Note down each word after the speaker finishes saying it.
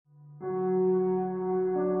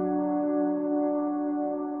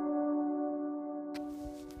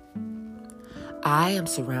I am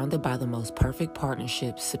surrounded by the most perfect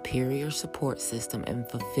partnerships, superior support system, and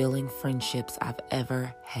fulfilling friendships I've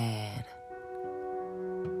ever had.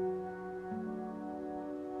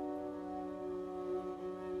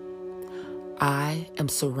 I am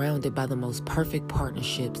surrounded by the most perfect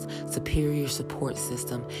partnerships, superior support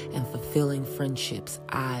system, and fulfilling friendships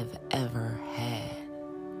I've ever had.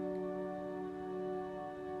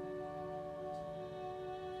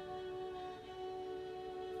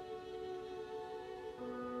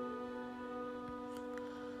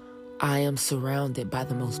 I am surrounded by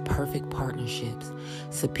the most perfect partnerships,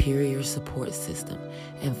 superior support system,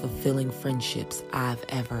 and fulfilling friendships I've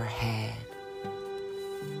ever had.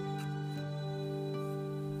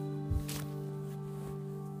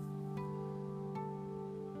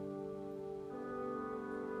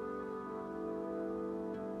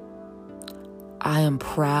 I am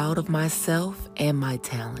proud of myself and my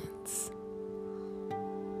talents.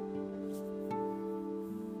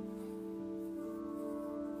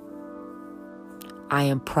 I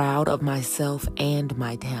am proud of myself and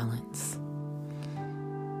my talents.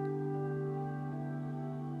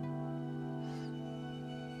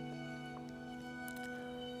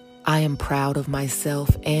 I am proud of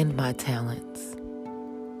myself and my talents.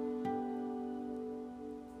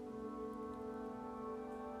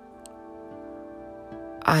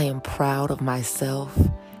 I am proud of myself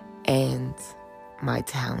and my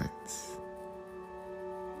talents.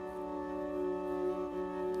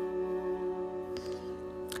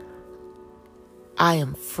 I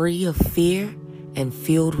am free of fear and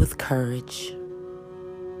filled with courage.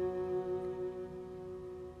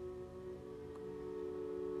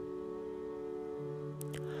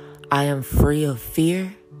 I am free of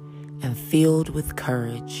fear and filled with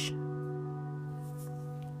courage.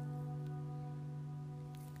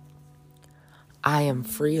 I am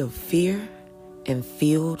free of fear and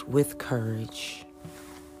filled with courage.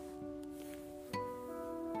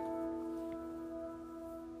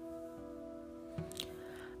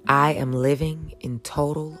 I am living in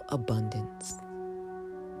total abundance.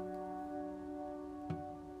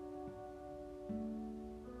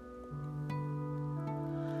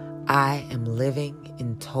 I am living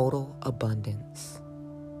in total abundance.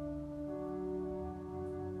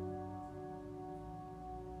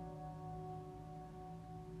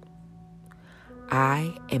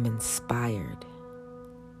 I am inspired.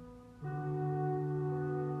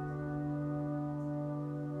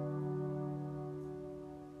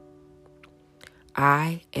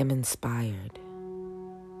 I am inspired.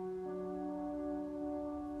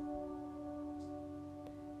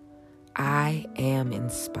 I am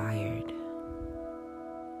inspired.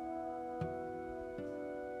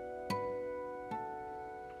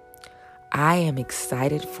 I am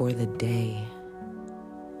excited for the day.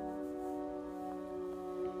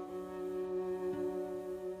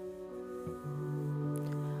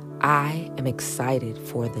 I am excited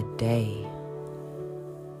for the day.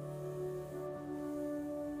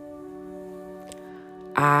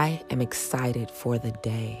 I am excited for the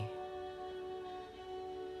day.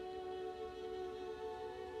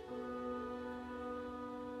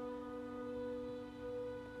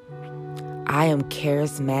 I am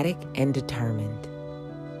charismatic and determined.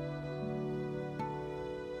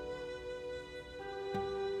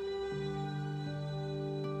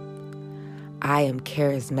 I am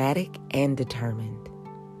charismatic and determined.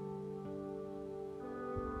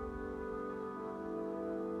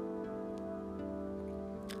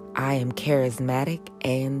 I am charismatic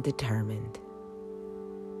and determined.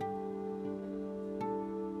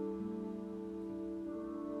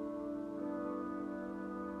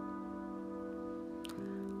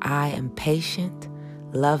 I am patient,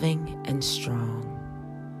 loving, and strong.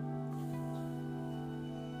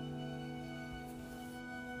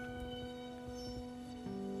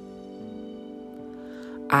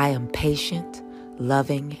 I am patient,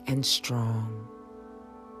 loving, and strong.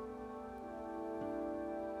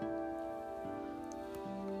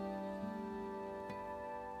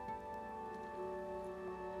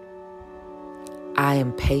 I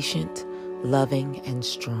am patient, loving, and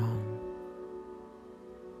strong.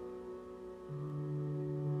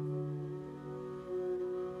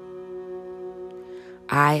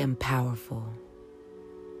 I am powerful.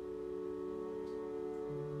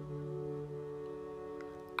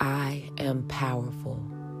 I am powerful.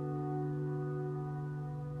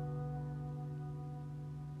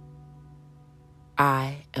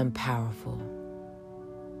 I am powerful.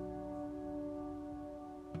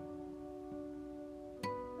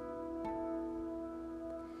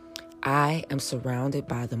 I am surrounded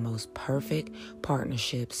by the most perfect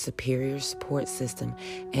partnerships, superior support system,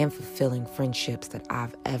 and fulfilling friendships that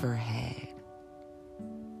I've ever had.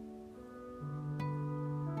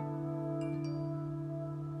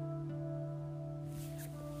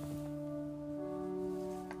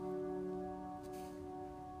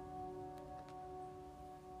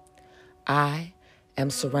 I am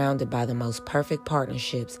surrounded by the most perfect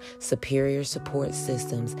partnerships, superior support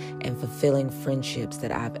systems, and fulfilling friendships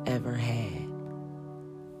that I've ever had.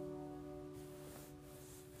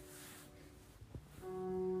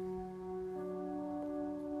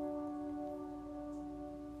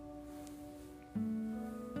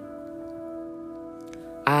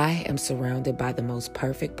 I am surrounded by the most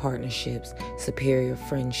perfect partnerships, superior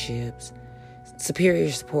friendships,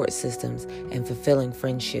 superior support systems, and fulfilling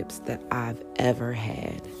friendships that I've ever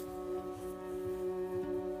had.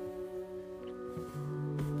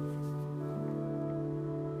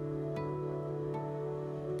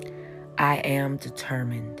 I am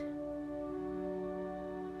determined.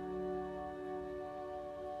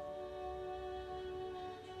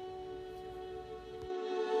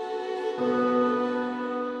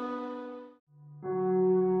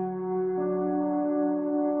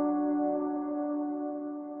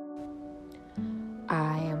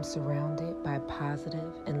 I am surrounded by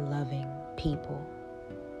positive and loving people.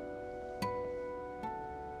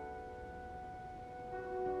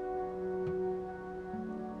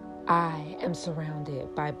 I am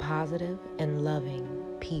surrounded by positive and loving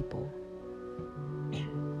people.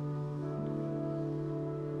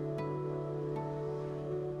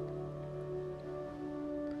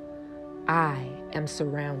 I am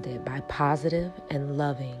surrounded by positive and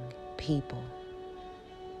loving people.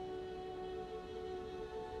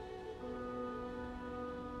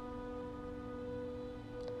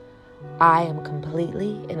 I am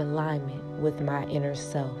completely in alignment with my inner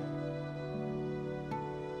self.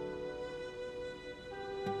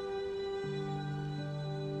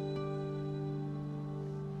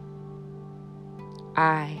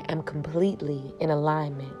 I am completely in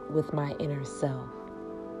alignment with my inner self.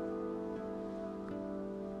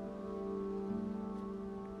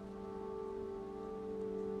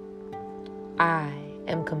 I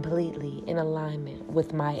am completely in alignment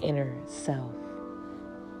with my inner self.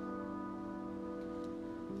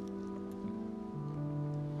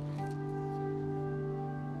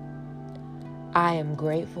 I am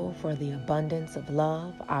grateful for the abundance of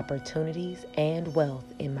love, opportunities, and wealth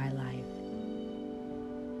in my life.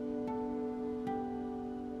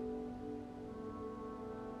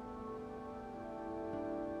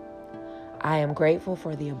 I am grateful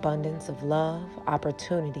for the abundance of love,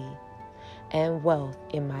 opportunity, and wealth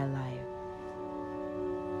in my life.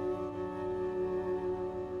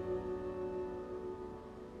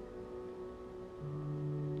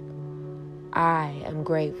 I am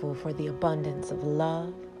grateful for the abundance of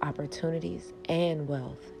love, opportunities, and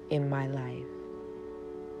wealth in my life.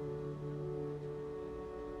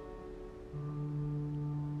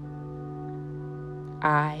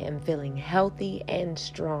 I am feeling healthy and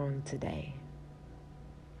strong today.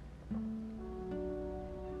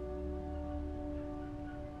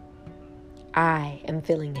 I am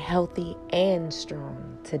feeling healthy and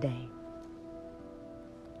strong today.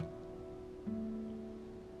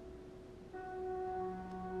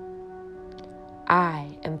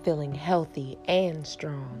 I am feeling healthy and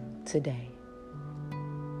strong today.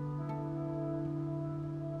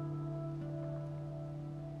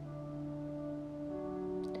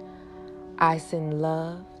 I send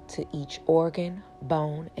love to each organ,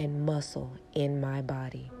 bone, and muscle in my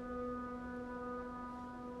body.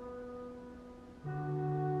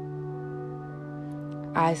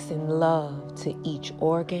 I send love to each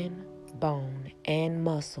organ, bone, and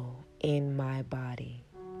muscle in my body.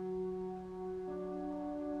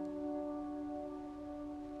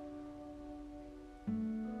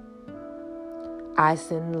 I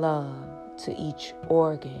send love to each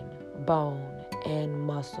organ, bone, and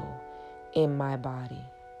muscle in my body.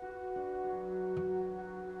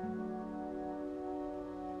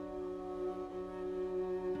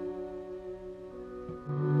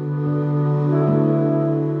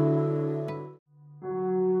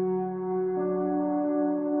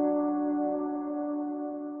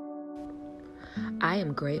 I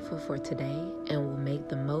am grateful for today and will make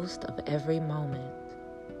the most of every moment.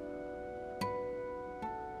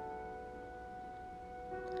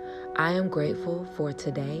 I am grateful for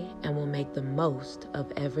today and will make the most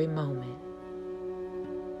of every moment.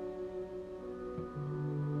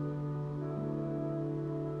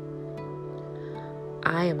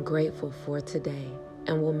 I am grateful for today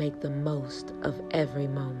and will make the most of every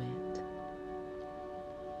moment.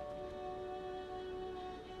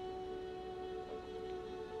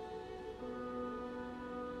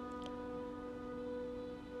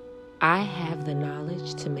 I have the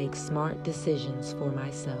knowledge to make smart decisions for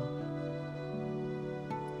myself.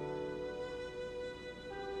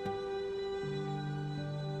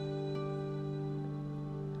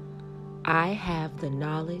 I have the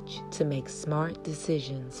knowledge to make smart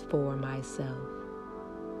decisions for myself.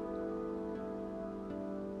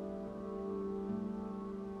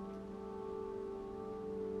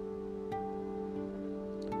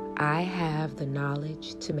 I have the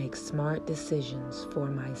knowledge to make smart decisions for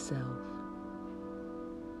myself.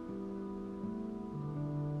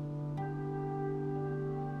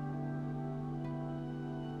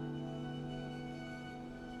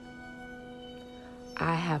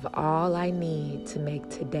 I have all I need to make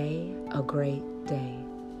today a great day.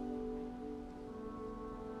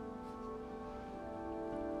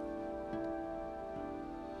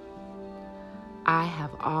 I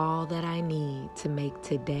have all that I need to make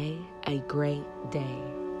today a great day.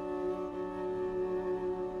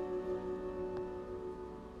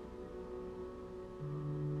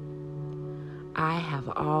 I have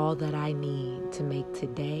all that I need to make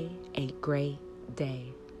today a great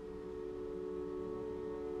day.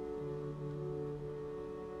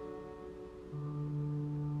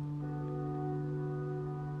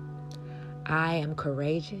 I am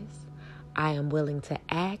courageous. I am willing to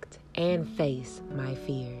act and face my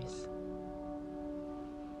fears.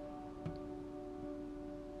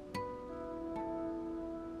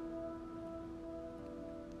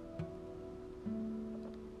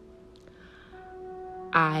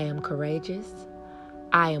 I am courageous.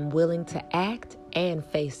 I am willing to act and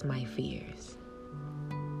face my fears.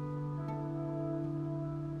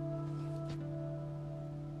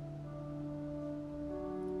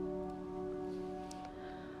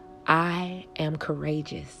 I am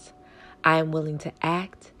courageous. I am willing to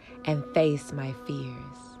act and face my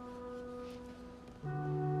fears.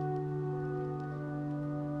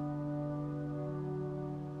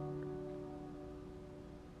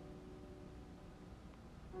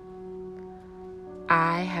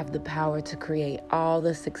 I have the power to create all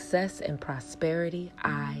the success and prosperity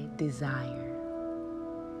I desire.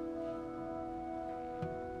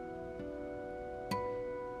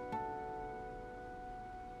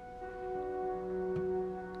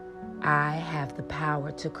 I have the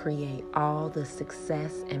power to create all the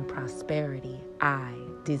success and prosperity I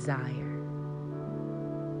desire.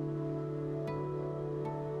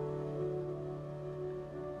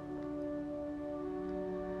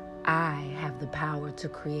 I have the power to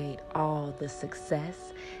create all the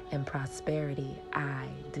success and prosperity I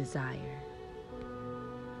desire.